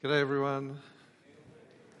G'day everyone.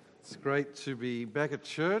 It's great to be back at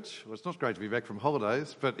church. Well, it's not great to be back from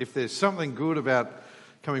holidays, but if there's something good about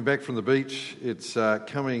coming back from the beach, it's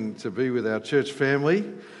coming to be with our church family.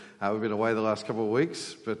 We've been away the last couple of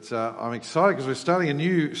weeks, but I'm excited because we're starting a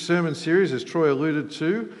new sermon series, as Troy alluded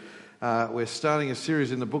to. We're starting a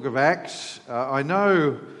series in the book of Acts. I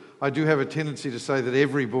know I do have a tendency to say that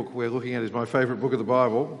every book we're looking at is my favourite book of the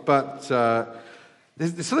Bible, but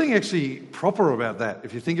there's something actually proper about that,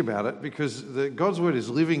 if you think about it, because God's Word is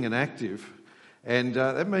living and active, and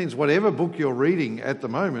that means whatever book you're reading at the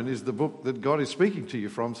moment is the book that God is speaking to you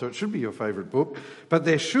from, so it should be your favourite book. But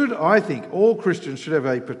there should, I think, all Christians should have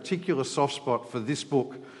a particular soft spot for this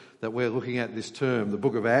book that we're looking at this term, the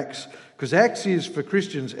book of Acts, because Acts is, for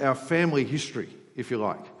Christians, our family history, if you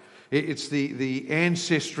like. It's the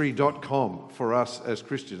ancestry.com for us as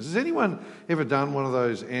Christians. Has anyone ever done one of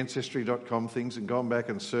those ancestry.com things and gone back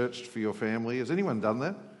and searched for your family? Has anyone done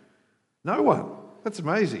that? No one. That's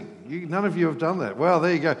amazing. None of you have done that. Well,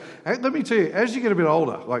 there you go. Let me tell you, as you get a bit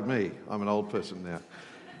older, like me, I'm an old person now,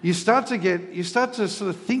 you start to sort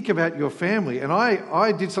of think about your family. And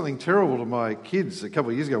I did something terrible to my kids a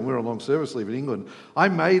couple of years ago when we were on long service leave in England. I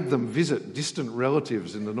made them visit distant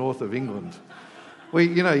relatives in the north of England.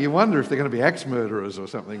 You wonder if they're going to be axe murderers or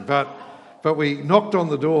something, but we knocked on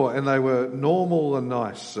the door and they were normal and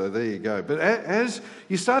nice, so there you go. But as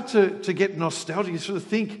you start to get nostalgic, you sort of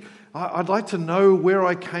think, I'd like to know where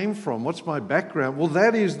I came from, what's my background? Well,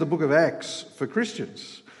 that is the book of Acts for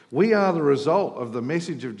Christians. We are the result of the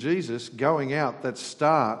message of Jesus going out that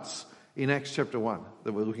starts in Acts chapter 1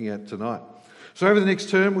 that we're looking at tonight. So over the next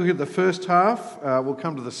term, we'll get the first half, we'll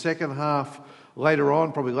come to the second half later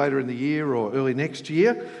on, probably later in the year or early next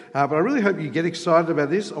year. But I really hope you get excited about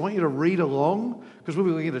this. I want you to read along, because we'll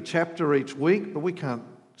be looking at a chapter each week, but we can't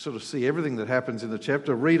sort of see everything that happens in the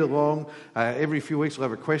chapter. Read along. Every few weeks we'll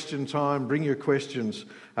have a question time. Bring your questions,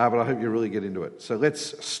 but I hope you really get into it. So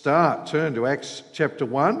let's turn to Acts chapter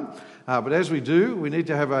 1. But as we do, we need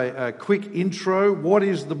to have a quick intro. What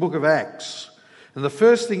is the book of Acts? And the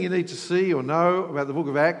first thing you need to see or know about the book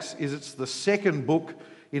of Acts is it's the second book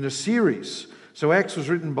in a series. So Acts was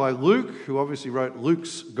written by Luke, who obviously wrote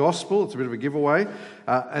Luke's Gospel. It's a bit of a giveaway.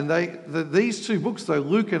 And these two books, though,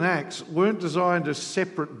 Luke and Acts, weren't designed as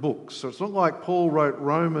separate books. So it's not like Paul wrote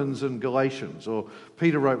Romans and Galatians, or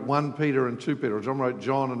Peter wrote 1 Peter and 2 Peter, or John wrote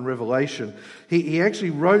John and Revelation. He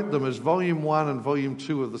actually wrote them as volume 1 and volume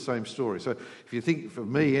 2 of the same story. So if you think, for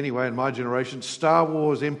me anyway, in my generation, Star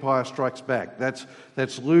Wars, Empire Strikes Back.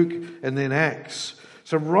 That's Luke and then Acts.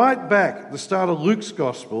 So right back at the start of Luke's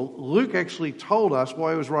Gospel, Luke actually told us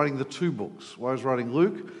why he was writing the two books, why he was writing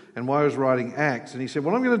Luke and why he was writing Acts. And he said,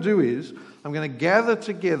 what I'm going to do is I'm going to gather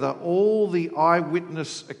together all the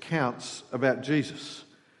eyewitness accounts about Jesus.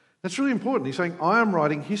 That's really important. He's saying, I am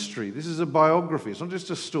writing history. This is a biography. It's not just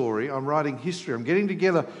a story. I'm writing history. I'm getting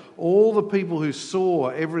together all the people who saw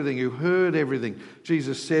everything, who heard everything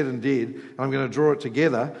Jesus said and did, and I'm going to draw it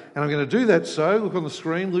together. And I'm going to do that look on the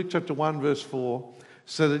screen, Luke chapter 1, verse 4,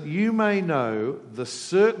 so that you may know the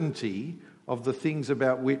certainty of the things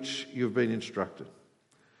about which you've been instructed.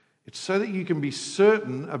 It's so that you can be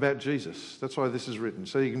certain about Jesus. That's why this is written.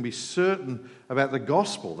 So you can be certain about the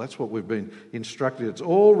gospel. That's what we've been instructed. It's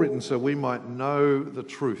all written so we might know the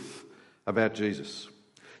truth about Jesus.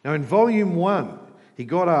 Now in volume 1, he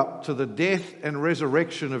got up to the death and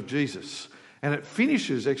resurrection of Jesus. And it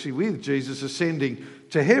finishes actually with Jesus ascending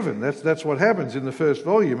to heaven. That's what happens in the first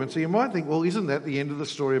volume. And so you might think, well, isn't that the end of the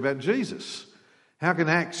story about Jesus? How can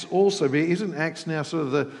Acts also be? Isn't Acts now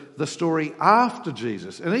sort of the story after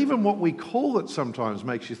Jesus? And even what we call it sometimes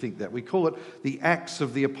makes you think that. We call it the Acts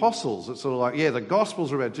of the Apostles. It's sort of like, the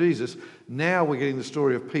Gospels are about Jesus. Now we're getting the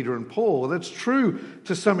story of Peter and Paul. Well, that's true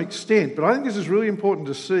to some extent. But I think this is really important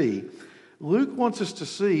to see. Luke wants us to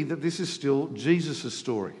see that this is still Jesus'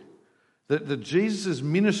 story. That Jesus'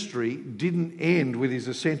 ministry didn't end with his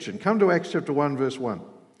ascension. Come to Acts chapter 1, verse 1.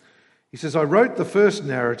 He says, I wrote the first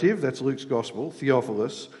narrative, that's Luke's Gospel,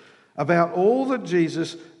 Theophilus, about all that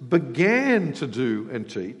Jesus began to do and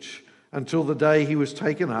teach until the day he was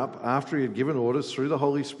taken up after he had given orders through the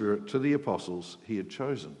Holy Spirit to the apostles he had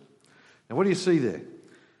chosen. Now what do you see there?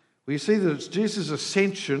 Well, you see that it's Jesus'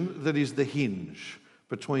 ascension that is the hinge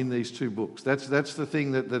between these two books. That's the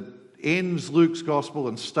thing that ends Luke's Gospel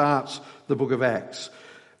and starts the book of Acts.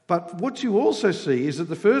 But what you also see is that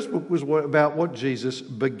the first book was about what Jesus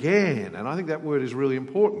began, and I think that word is really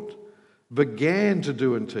important. Began to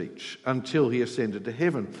do and teach until he ascended to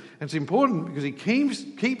heaven. And it's important because he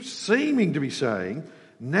keeps seeming to be saying,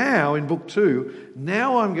 now in book 2,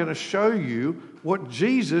 now I'm going to show you what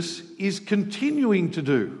Jesus is continuing to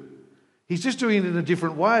do. He's just doing it in a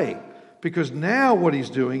different way, because now what he's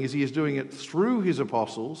doing is he is doing it through his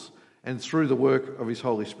apostles and through the work of his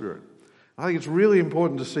Holy Spirit. I think it's really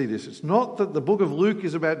important to see this. It's not that the book of Luke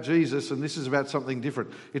is about Jesus and this is about something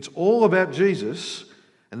different. It's all about Jesus,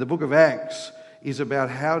 and the book of Acts is about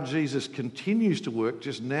how Jesus continues to work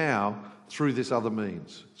just now through this other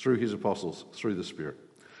means, through his apostles, through the Spirit.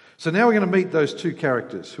 So now we're going to meet those two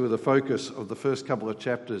characters who are the focus of the first couple of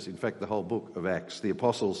chapters, in fact the whole book of Acts, the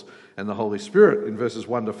apostles and the Holy Spirit in verses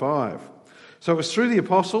 1 to 5. So it was through the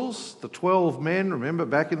apostles, the 12 men, remember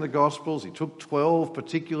back in the Gospels, he took 12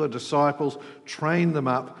 particular disciples, trained them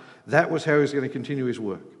up. That was how he was going to continue his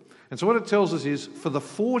work. And so what it tells us is, for the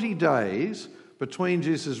 40 days between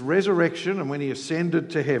Jesus' resurrection and when he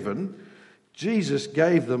ascended to heaven, Jesus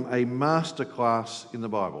gave them a masterclass in the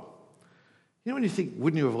Bible. You know when you think,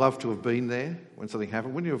 wouldn't you have loved to have been there when something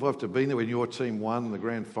happened? Wouldn't you have loved to have been there when your team won the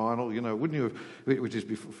grand final? You know, wouldn't you have, which is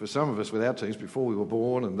for some of us with our teams before we were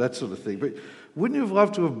born and that sort of thing. But wouldn't you have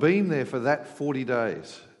loved to have been there for that 40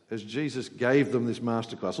 days as Jesus gave them this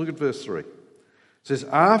masterclass? Look at verse 3. It says,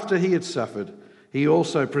 after he had suffered, he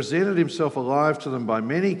also presented himself alive to them by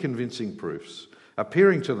many convincing proofs,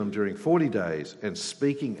 appearing to them during 40 days and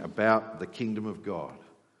speaking about the kingdom of God.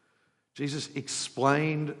 Jesus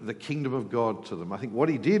explained the kingdom of God to them. I think what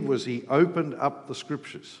he did was he opened up the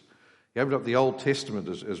scriptures. He opened up the Old Testament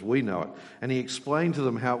as we know it, and he explained to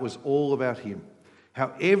them how it was all about him,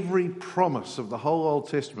 how every promise of the whole Old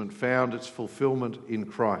Testament found its fulfillment in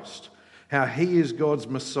Christ, how he is God's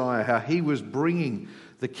Messiah, how he was bringing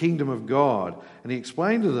the kingdom of God. And he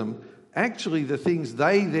explained to them actually the things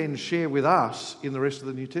they then share with us in the rest of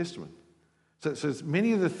the New Testament. So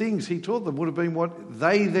many of the things he taught them would have been what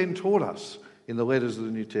they then taught us in the letters of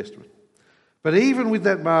the New Testament. But even with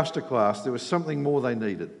that masterclass, there was something more they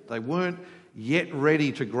needed. They weren't yet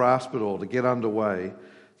ready to grasp it all, to get underway.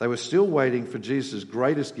 They were still waiting for Jesus'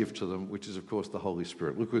 greatest gift to them, which is, of course, the Holy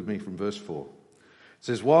Spirit. Look with me from verse 4. It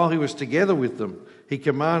says, while he was together with them, he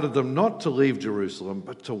commanded them not to leave Jerusalem,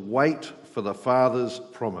 but to wait for the Father's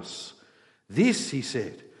promise. This, he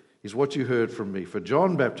said, is what you heard from me. For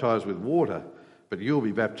John baptized with water, but you'll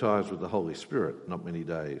be baptized with the Holy Spirit not many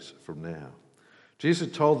days from now. Jesus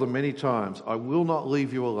had told them many times, I will not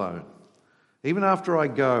leave you alone. Even after I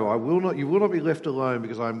go, you will not be left alone,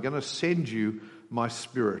 because I'm going to send you my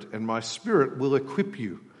Spirit, and my Spirit will equip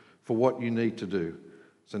you for what you need to do.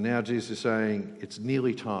 So now Jesus is saying, it's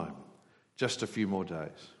nearly time, just a few more days.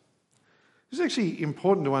 This is actually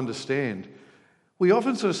important to understand. We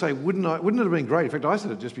often sort of say, wouldn't it have been great? In fact, I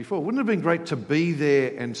said it just before. Wouldn't it have been great to be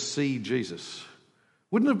there and see Jesus?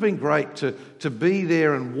 Wouldn't it have been great to be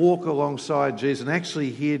there and walk alongside Jesus and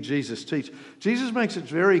actually hear Jesus teach? Jesus makes it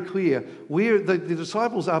very clear the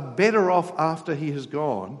disciples are better off after he has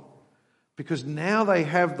gone, because now they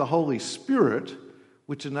have the Holy Spirit,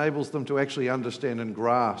 which enables them to actually understand and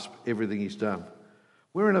grasp everything he's done.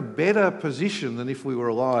 We're in a better position than if we were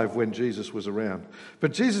alive when Jesus was around.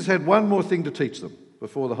 But Jesus had one more thing to teach them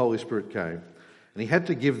before the Holy Spirit came. And he had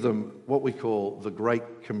to give them what we call the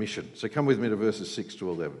Great Commission. So come with me to verses 6 to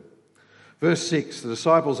 11. Verse 6, the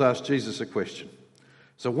disciples asked Jesus a question.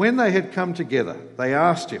 So when they had come together, they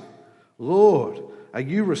asked him, Lord, are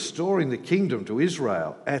you restoring the kingdom to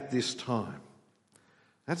Israel at this time?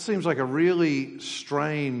 That seems like a really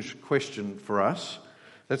strange question for us.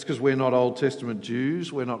 That's because we're not Old Testament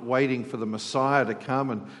Jews. We're not waiting for the Messiah to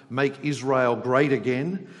come and make Israel great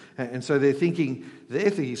again. And so they're thinking,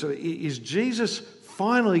 so is Jesus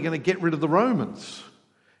finally going to get rid of the Romans?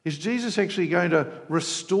 Is Jesus actually going to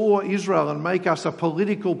restore Israel and make us a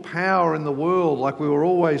political power in the world like we were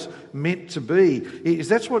always meant to be? Is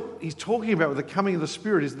that what he's talking about with the coming of the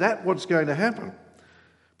Spirit? Is that what's going to happen?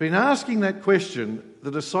 But in asking that question, the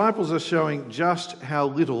disciples are showing just how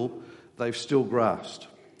little they've still grasped.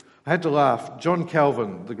 I had to laugh. John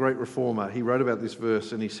Calvin, the great reformer, he wrote about this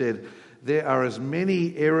verse and he said, there are as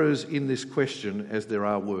many errors in this question as there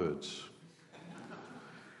are words.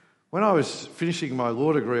 When I was finishing my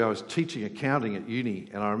law degree, I was teaching accounting at uni,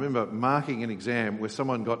 and I remember marking an exam where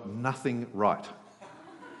someone got nothing right.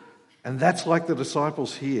 And that's like the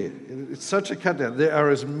disciples here. It's such a cut down. There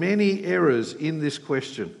are as many errors in this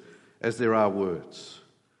question as there are words.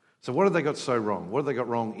 So what have they got so wrong? What have they got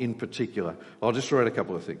wrong in particular? I'll just throw out a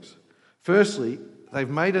couple of things. Firstly, they've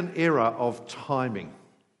made an error of timing.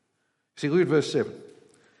 See, look at verse 7.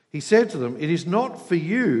 He said to them, it is not for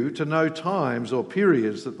you to know times or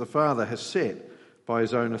periods that the Father has set by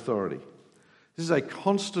his own authority. This is a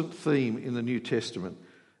constant theme in the New Testament.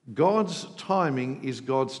 God's timing is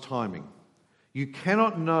God's timing. You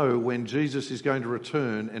cannot know when Jesus is going to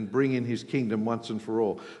return and bring in his kingdom once and for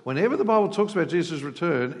all. Whenever the Bible talks about Jesus'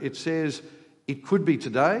 return, it says it could be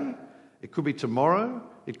today, it could be tomorrow,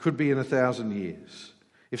 it could be in 1,000 years.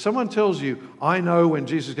 If someone tells you, I know when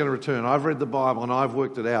Jesus is going to return, I've read the Bible and I've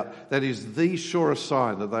worked it out, that is the surest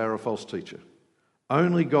sign that they are a false teacher.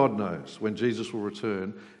 Only God knows when Jesus will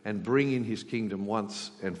return and bring in his kingdom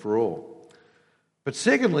once and for all. But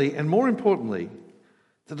secondly, and more importantly,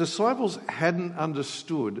 the disciples hadn't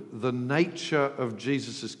understood the nature of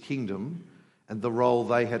Jesus' kingdom and the role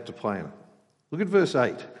they had to play in it. Look at verse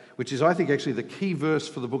 8, which is, I think, actually the key verse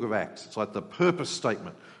for the book of Acts. It's like the purpose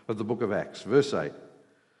statement of the book of Acts. Verse 8,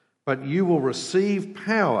 "But you will receive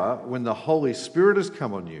power when the Holy Spirit has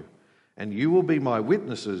come on you, and you will be my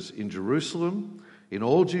witnesses in Jerusalem, in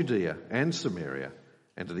all Judea and Samaria,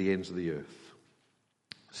 and to the ends of the earth."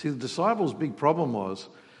 See, the disciples' big problem was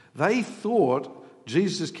they thought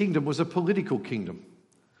Jesus' kingdom was a political kingdom.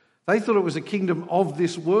 They thought it was a kingdom of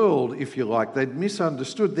this world, if you like. They'd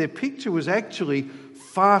misunderstood. Their picture was actually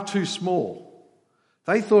far too small.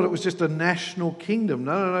 They thought it was just a national kingdom.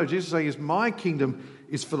 No. Jesus is saying, my kingdom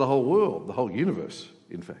is for the whole world, the whole universe,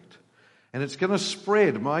 in fact. And it's going to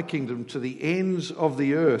spread, my kingdom, to the ends of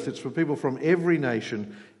the earth. It's for people from every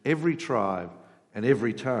nation, every tribe, and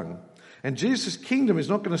every tongue. And Jesus' kingdom is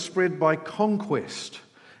not going to spread by conquest.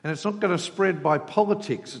 And it's not going to spread by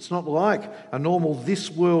politics. It's not like a normal this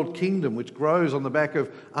world kingdom which grows on the back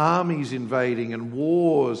of armies invading and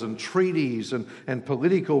wars and treaties and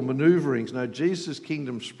political maneuverings. No, Jesus'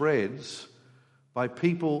 kingdom spreads by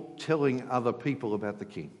people telling other people about the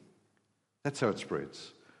king. That's how it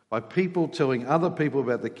spreads. By people telling other people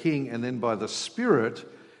about the king, and then by the Spirit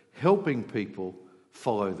helping people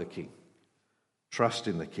follow the king. Trust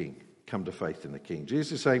in the king. Come to faith in the king.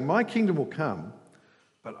 Jesus is saying, my kingdom will come,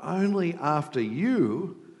 but only after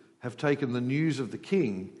you have taken the news of the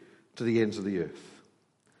king to the ends of the earth.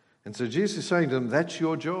 And so Jesus is saying to them, that's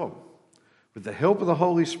your job. With the help of the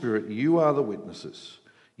Holy Spirit, you are the witnesses.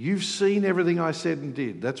 You've seen everything I said and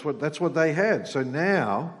did. That's what they had. So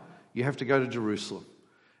now you have to go to Jerusalem.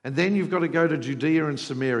 And then you've got to go to Judea and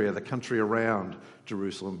Samaria, the country around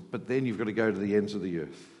Jerusalem. But then you've got to go to the ends of the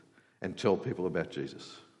earth and tell people about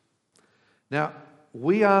Jesus. Now,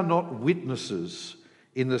 we are not witnesses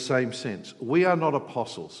in the same sense. We are not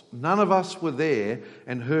apostles. None of us were there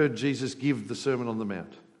and heard Jesus give the Sermon on the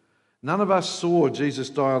Mount. None of us saw Jesus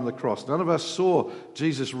die on the cross. None of us saw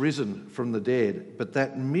Jesus risen from the dead. But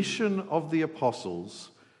that mission of the apostles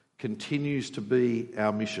continues to be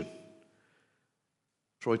our mission.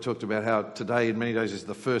 Troy talked about how today in many days is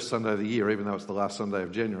the first Sunday of the year, even though it's the last Sunday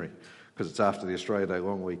of January, because it's after the Australia Day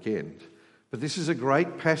long weekend. But this is a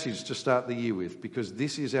great passage to start the year with, because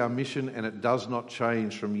this is our mission and it does not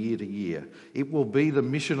change from year to year. It will be the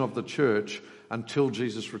mission of the church until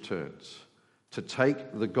Jesus returns, to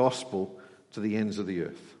take the gospel to the ends of the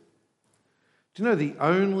earth. Do you know the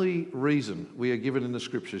only reason we are given in the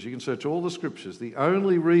scriptures, you can search all the scriptures, the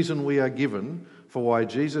only reason we are given for why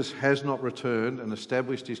Jesus has not returned and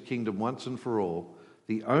established his kingdom once and for all,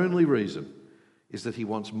 the only reason is that he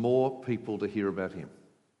wants more people to hear about him.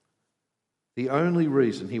 The only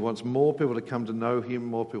reason he wants more people to come to know him,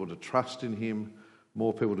 more people to trust in him,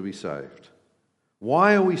 more people to be saved.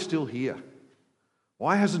 Why are we still here?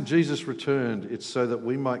 Why hasn't Jesus returned? It's so that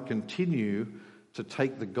we might continue to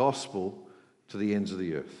take the gospel to the ends of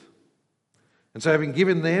the earth. And so having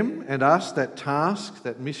given them and us that task,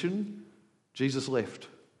 that mission, Jesus left.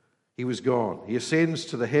 He was gone. He ascends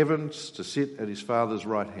to the heavens to sit at his Father's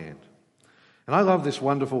right hand. And I love this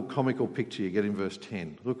wonderful comical picture you get in verse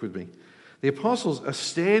 10. Look with me. The apostles are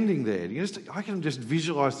standing there. I can just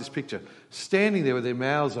visualise this picture. Standing there with their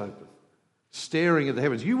mouths open, staring at the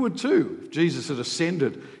heavens. You would too if Jesus had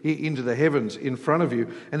ascended into the heavens in front of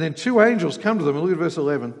you. And then two angels come to them. And look at verse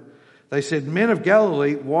 11. They said, "Men of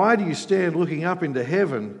Galilee, why do you stand looking up into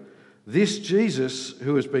heaven? This Jesus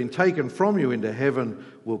who has been taken from you into heaven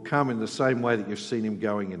will come in the same way that you've seen him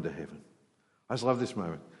going into heaven." I just love this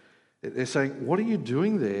moment. They're saying, what are you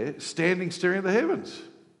doing there, standing, staring at the heavens?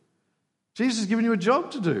 Jesus has given you a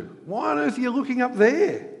job to do. Why on earth are you looking up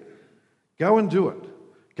there? Go and do it.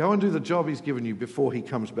 Go and do the job he's given you before he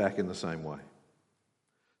comes back in the same way.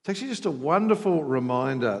 It's actually just a wonderful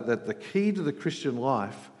reminder that the key to the Christian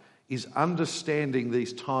life is understanding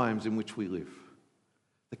these times in which we live.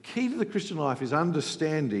 The key to the Christian life is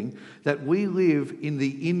understanding that we live in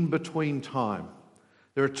the in-between time.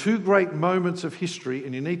 There are two great moments of history,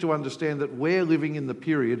 and you need to understand that we're living in the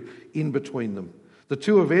period in between them. The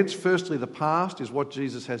two events, firstly, the past is what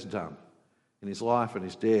Jesus has done in his life and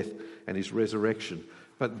his death and his resurrection.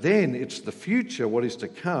 But then it's the future, what is to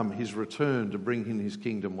come, his return to bring in his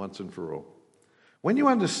kingdom once and for all. When you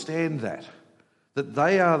understand that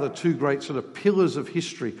they are the two great sort of pillars of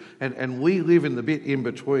history, and we live in the bit in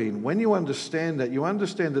between, when you understand that, you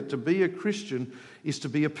understand that to be a Christian is to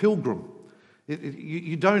be a pilgrim.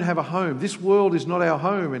 You don't have a home. This world is not our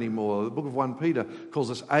home anymore. The book of 1 Peter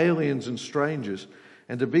calls us aliens and strangers.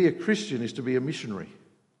 And to be a Christian is to be a missionary.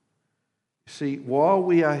 See, while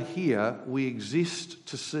we are here, we exist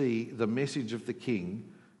to see the message of the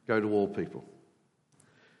King go to all people.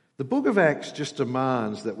 The book of Acts just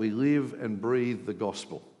demands that we live and breathe the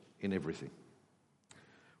gospel in everything.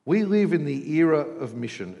 We live in the era of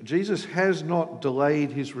mission. Jesus has not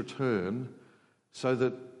delayed his return so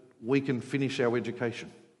that we can finish our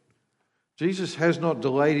education. Jesus has not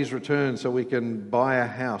delayed his return so we can buy a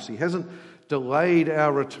house. He hasn't delayed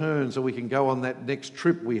our return so we can go on that next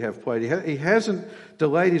trip we have planned. He hasn't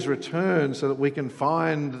delayed his return so that we can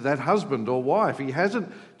find that husband or wife. He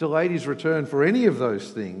hasn't delayed his return for any of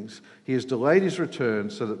those things. He has delayed his return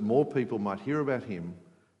so that more people might hear about him,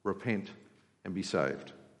 repent, and be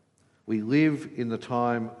saved. We live in the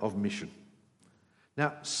time of mission.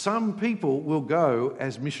 Now, some people will go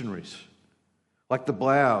as missionaries, like the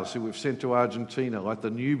Blaus, who we've sent to Argentina, like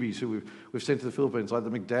the Newbies, who we've sent to the Philippines, like the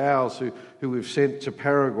McDowells, who we've sent to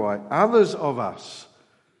Paraguay. Others of us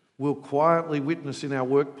will quietly witness in our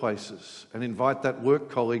workplaces and invite that work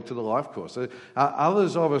colleague to the life course.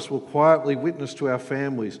 Others of us will quietly witness to our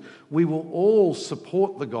families. We will all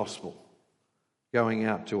support the gospel going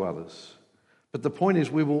out to others. But the point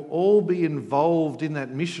is, we will all be involved in that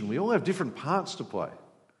mission. We all have different parts to play.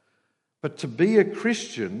 But to be a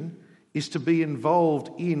Christian is to be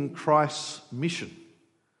involved in Christ's mission.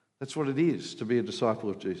 That's what it is to be a disciple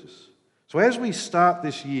of Jesus. So as we start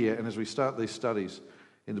this year and as we start these studies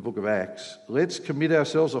in the book of Acts, let's commit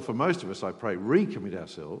ourselves, or for most of us, I pray, recommit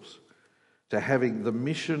ourselves to having the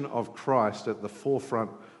mission of Christ at the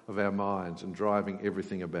forefront of our minds and driving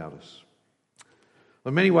everything about us.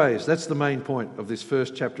 In many ways, that's the main point of this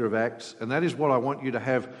first chapter of Acts, and that is what I want you to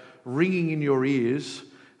have ringing in your ears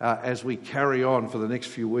as we carry on for the next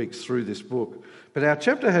few weeks through this book. But our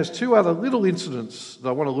chapter has two other little incidents that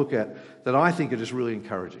I want to look at that I think are just really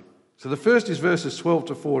encouraging. So the first is verses 12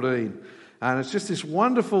 to 14, and it's just this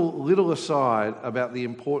wonderful little aside about the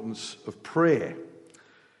importance of prayer.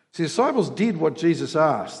 See, the disciples did what Jesus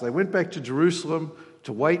asked. They went back to Jerusalem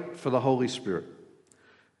to wait for the Holy Spirit.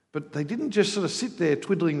 But they didn't just sort of sit there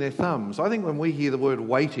twiddling their thumbs. I think when we hear the word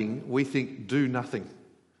waiting, we think do nothing.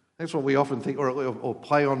 That's what we often think, or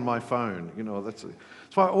play on my phone. You know, that's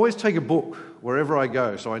why I always take a book wherever I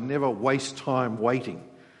go, so I never waste time waiting.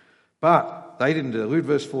 But they didn't do that. Look at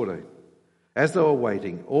verse 14. As they were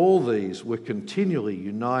waiting, all these were continually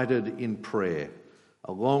united in prayer,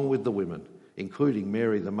 along with the women, including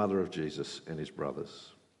Mary, the mother of Jesus, and his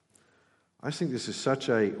brothers. I just think this is such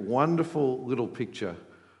a wonderful little picture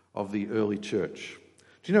of the early church.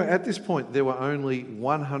 Do you know, at this point, there were only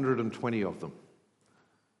 120 of them.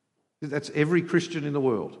 That's every Christian in the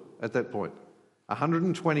world at that point.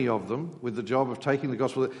 120 of them with the job of taking the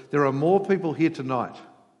gospel. There are more people here tonight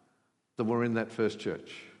than were in that first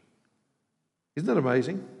church. Isn't that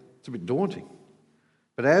amazing? It's a bit daunting.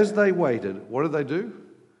 But as they waited, what did they do?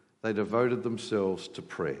 They devoted themselves to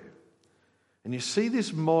prayer. And you see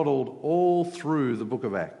this modelled all through the book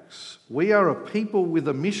of Acts. We are a people with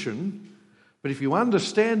a mission, but if you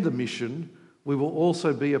understand the mission, we will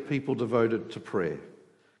also be a people devoted to prayer.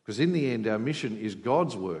 Because in the end, our mission is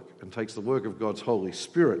God's work and takes the work of God's Holy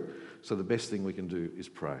Spirit, so the best thing we can do is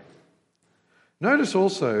pray. Notice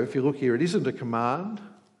also, if you look here, it isn't a command.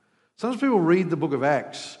 Sometimes people read the book of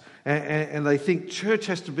Acts and they think church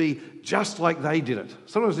has to be just like they did it.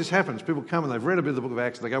 Sometimes this happens. People come and they've read a bit of the book of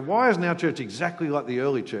Acts and they go, why isn't our church exactly like the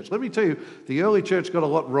early church? Let me tell you, the early church got a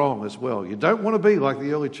lot wrong as well. You don't want to be like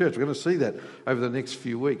the early church. We're going to see that over the next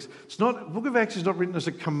few weeks. The book of Acts is not written as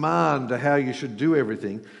a command to how you should do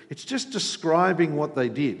everything. It's just describing what they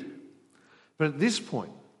did. But at this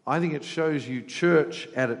point, I think it shows you church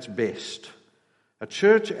at its best. A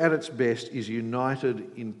church at its best is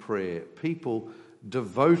united in prayer. People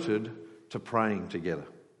devoted to praying together.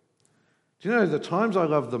 Do you know, the times I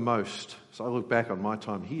love the most, so I look back on my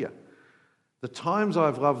time here, the times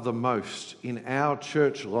I've loved the most in our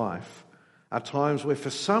church life are times where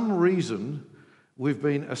for some reason we've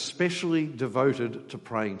been especially devoted to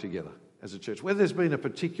praying together as a church. Whether there's been a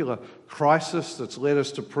particular crisis that's led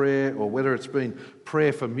us to prayer, or whether it's been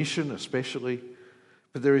prayer for mission especially,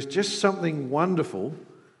 but there is just something wonderful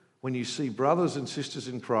when you see brothers and sisters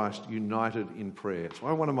in Christ united in prayer. It's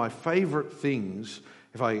one of my favourite things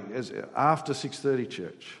after 6:30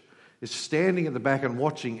 church is standing at the back and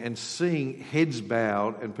watching and seeing heads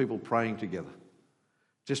bowed and people praying together.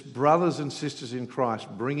 Just brothers and sisters in Christ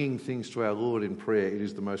bringing things to our Lord in prayer. It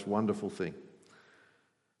is the most wonderful thing.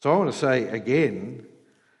 So I want to say again,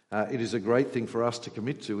 it is a great thing for us to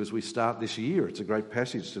commit to as we start this year. It's a great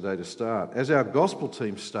passage today to start. As our gospel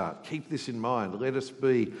teams start, keep this in mind. Let us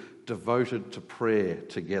be devoted to prayer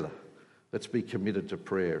together. Let's be committed to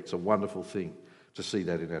prayer. It's a wonderful thing to see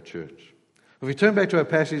that in our church. If we turn back to our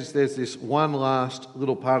passage, there's this one last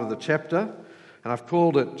little part of the chapter, and I've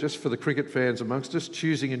called it, just for the cricket fans amongst us,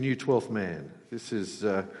 Choosing a New 12th Man. This is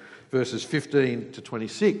verses 15 to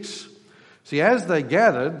 26. See, as they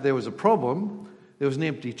gathered, there was a problem. There was an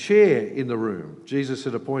empty chair in the room. Jesus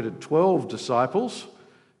had appointed 12 disciples,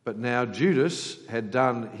 but now Judas had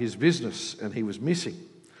done his business and he was missing.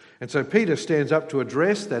 And so Peter stands up to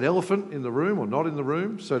address that elephant in the room, or not in the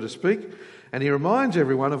room, so to speak, and he reminds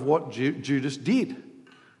everyone of what Judas did,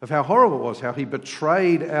 of how horrible it was, how he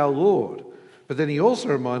betrayed our Lord. But then he also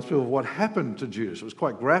reminds people of what happened to Judas. It was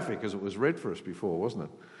quite graphic as it was read for us before, wasn't it?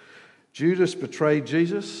 Judas betrayed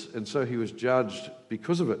Jesus, and so he was judged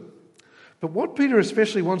because of it. But what Peter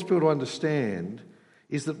especially wants people to understand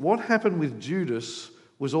is that what happened with Judas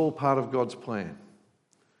was all part of God's plan.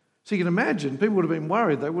 So you can imagine, people would have been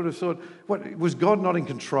worried. They would have thought, what, was God not in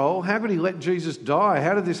control? How could he let Jesus die?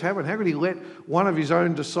 How did this happen? How could he let one of his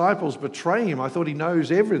own disciples betray him? I thought he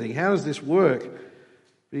knows everything. How does this work?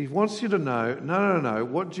 But he wants you to know, no.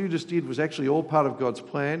 What Judas did was actually all part of God's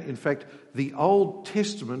plan. In fact, the Old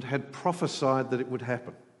Testament had prophesied that it would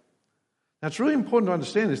happen. Now, it's really important to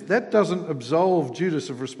understand this. That doesn't absolve Judas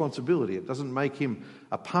of responsibility. It doesn't make him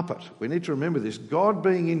a puppet. We need to remember this. God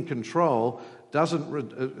being in control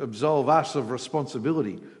doesn't absolve us of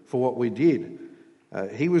responsibility for what we did.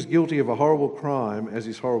 He was guilty of a horrible crime, as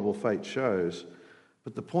his horrible fate shows.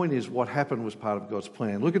 But the point is, what happened was part of God's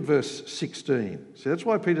plan. Look at verse 16. See, that's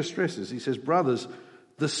why Peter stresses. He says, brothers,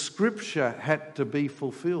 the scripture had to be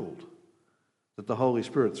fulfilled, that the Holy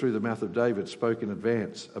Spirit, through the mouth of David, spoke in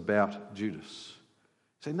advance about Judas.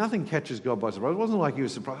 See, nothing catches God by surprise. It wasn't like he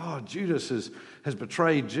was surprised, oh, Judas has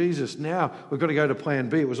betrayed Jesus. Now we've got to go to plan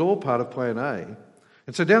B. It was all part of plan A.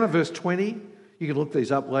 And so down at verse 20, you can look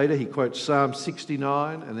these up later. He quotes Psalm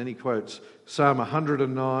 69 and then he quotes Psalm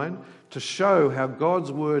 109 to show how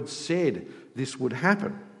God's word said this would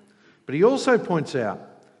happen. But he also points out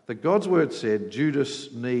that God's word said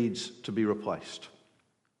Judas needs to be replaced.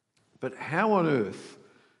 But how on earth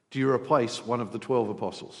do you replace one of the 12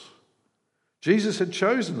 apostles? Jesus had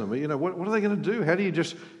chosen them. What are they going to do? How do you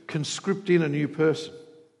just conscript in a new person?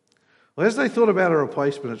 Well, as they thought about a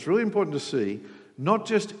replacement, it's really important to see not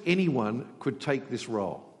just anyone could take this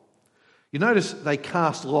role. You notice they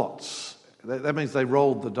cast lots. That means they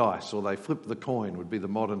rolled the dice, or they flipped the coin, would be the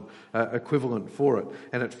modern equivalent for it,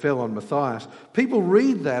 and it fell on Matthias. People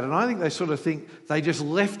read that, and I think they sort of think they just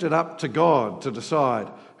left it up to God to decide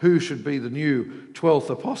who should be the new 12th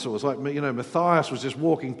apostle. It's like, Matthias was just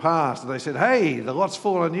walking past, and they said, hey, the lot's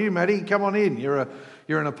fallen on you, Matty, come on in, you're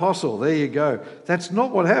an apostle, there you go. That's not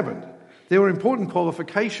what happened. There were important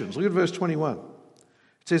qualifications. Look at verse 21.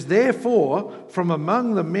 It says, therefore, from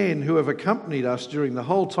among the men who have accompanied us during the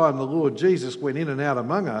whole time the Lord Jesus went in and out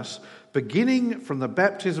among us, beginning from the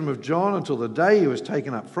baptism of John until the day he was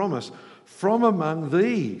taken up from us, from among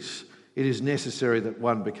these it is necessary that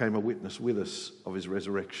one became a witness with us of his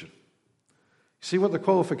resurrection. See what the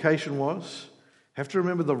qualification was? Have to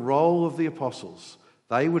remember the role of the apostles.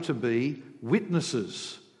 They were to be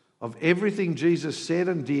witnesses of everything Jesus said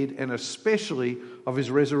and did, and especially of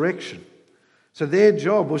his resurrection. So their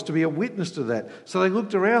job was to be a witness to that. So they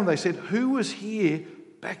looked around, they said, who was here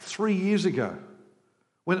back 3 years ago?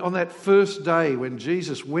 When on that first day when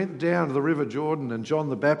Jesus went down to the River Jordan and John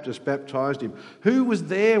the Baptist baptized him? Who was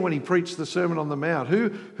there when he preached the Sermon on the Mount?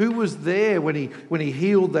 Who was there when he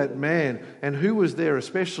healed that man? And who was there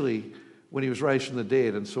especially when he was raised from the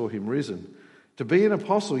dead and saw him risen? To be an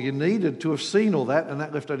apostle, you needed to have seen all that, and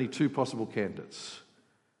that left only two possible candidates.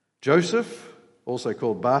 Joseph, also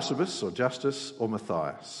called Barsabas or Justus, or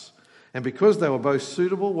Matthias. And because they were both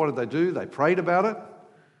suitable, what did they do? They prayed about it,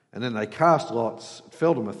 and then they cast lots. It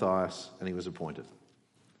fell to Matthias, and he was appointed.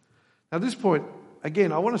 Now at this point,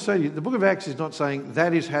 again, I want to say to you, the book of Acts is not saying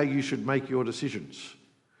that is how you should make your decisions.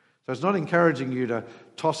 So it's not encouraging you to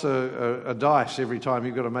toss a dice every time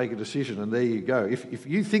you've got to make a decision, and there you go. If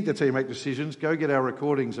you think that's how you make decisions, go get our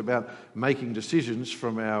recordings about making decisions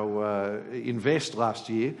from our Invest last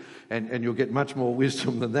year, and you'll get much more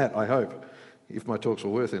wisdom than that, I hope, if my talks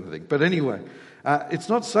were worth anything. But anyway, it's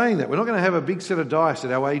not saying that. We're not going to have a big set of dice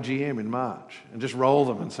at our AGM in March and just roll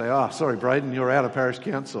them and say, sorry, Braden, you're out of parish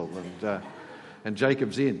council. And and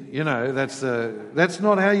Jacob's in. You know, that's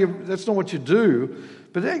not what you do,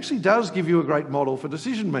 but it actually does give you a great model for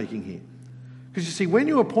decision making here. Because you see, when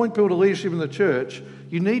you appoint people to leadership in the church,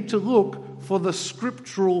 you need to look for the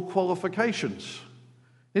scriptural qualifications.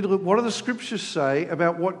 You need to look, what do the scriptures say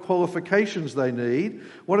about what qualifications they need?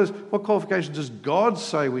 What qualifications does God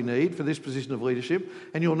say we need for this position of leadership?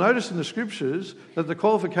 And you'll notice in the scriptures that the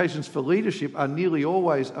qualifications for leadership are nearly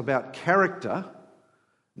always about character,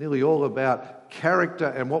 nearly all about character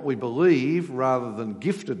and what we believe rather than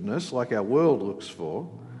giftedness like our world looks for.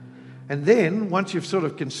 And then, once you've sort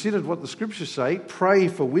of considered what the scriptures say, pray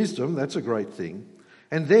for wisdom, that's a great thing.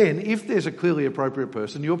 And then, if there's a clearly appropriate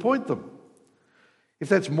person, you appoint them. If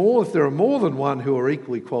there are more than one who are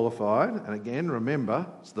equally qualified, and again, remember,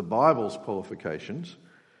 it's the Bible's qualifications,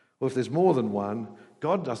 or if there's more than one,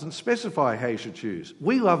 God doesn't specify how you should choose.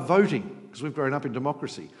 We love voting because we've grown up in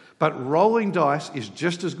democracy, but rolling dice is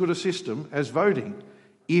just as good a system as voting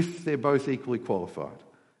if they're both equally qualified.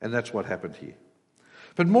 And that's what happened here.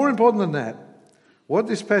 But more important than that, what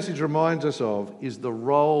this passage reminds us of is the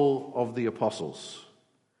role of the apostles.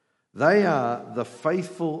 They are the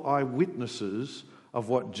faithful eyewitnesses of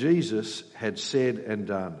what Jesus had said and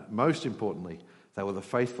done. Most importantly, they were the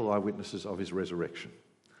faithful eyewitnesses of his resurrection.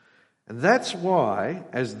 And that's why,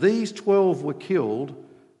 as these 12 were killed,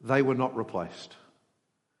 they were not replaced.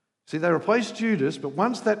 See, they replaced Judas, but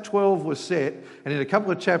once that 12 was set, and in a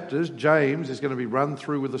couple of chapters, James is going to be run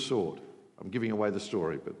through with a sword. I'm giving away the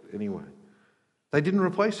story, but anyway. They didn't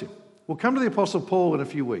replace him. We'll come to the Apostle Paul in a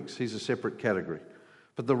few weeks. He's a separate category.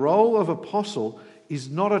 But the role of apostle is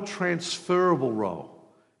not a transferable role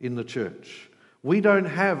in the church. We don't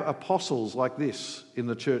have apostles like this in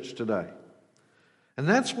the church today. And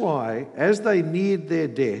that's why, as they neared their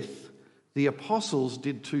death, the apostles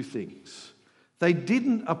did two things. They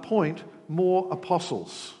didn't appoint more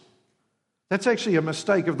apostles. That's actually a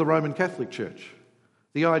mistake of the Roman Catholic Church.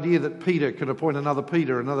 The idea that Peter could appoint another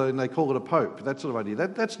Peter, and they call it a pope, that sort of idea.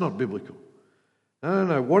 That's not biblical.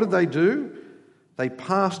 No. What did they do? They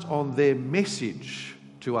passed on their message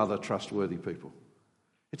to other trustworthy people.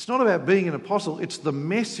 It's not about being an apostle, it's the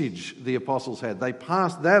message the apostles had. They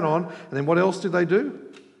passed that on, and then what else did they do?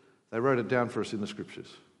 They wrote it down for us in the scriptures.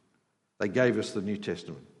 They gave us the New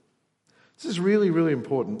Testament. This is really, really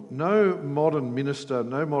important. No modern minister,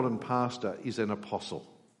 no modern pastor is an apostle.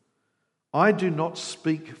 I do not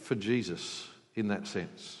speak for Jesus in that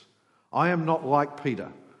sense. I am not like Peter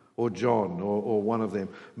or John or one of them.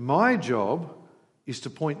 My job is to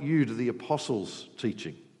point you to the apostles'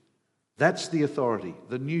 teaching. That's the authority.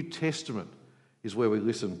 The New Testament is where we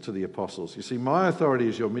listen to the apostles. You see, my authority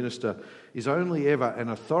as your minister is only ever an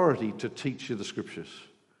authority to teach you the scriptures,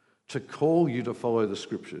 to call you to follow the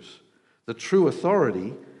scriptures. The true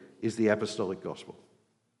authority is the apostolic gospel.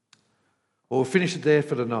 Well, we'll finish it there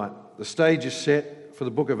for tonight. The stage is set for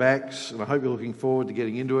the book of Acts, and I hope you're looking forward to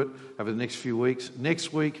getting into it over the next few weeks.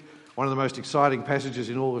 Next week, one of the most exciting passages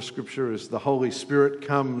in all of Scripture is the Holy Spirit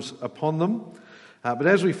comes upon them. But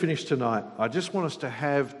as we finish tonight, I just want us to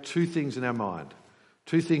have two things in our mind,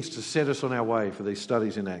 two things to set us on our way for these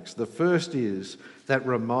studies in Acts. The first is that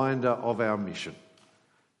reminder of our mission.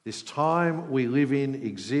 This time we live in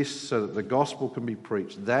exists so that the gospel can be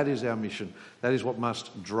preached. That is our mission. That is what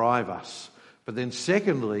must drive us. But then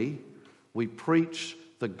secondly, we preach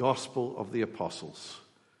the gospel of the apostles.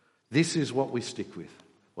 This is what we stick with,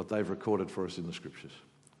 what they've recorded for us in the scriptures.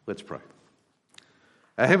 Let's pray.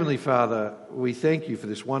 Our Heavenly Father, we thank you for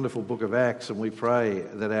this wonderful book of Acts, and we pray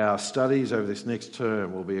that our studies over this next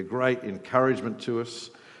term will be a great encouragement to us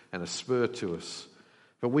and a spur to us.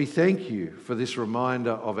 But we thank you for this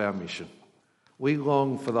reminder of our mission. We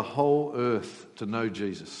long for the whole earth to know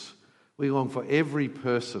Jesus. We long for every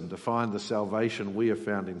person to find the salvation we have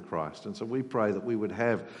found in Christ. And so we pray that we would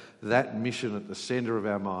have that mission at the centre of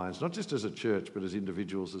our minds, not just as a church, but as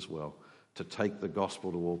individuals as well, to take the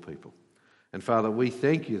gospel to all people. And Father, we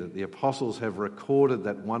thank you that the apostles have recorded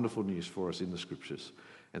that wonderful news for us in the scriptures.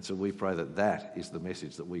 And so we pray that that is the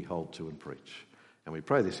message that we hold to and preach. And we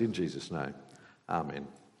pray this in Jesus' name. Amen.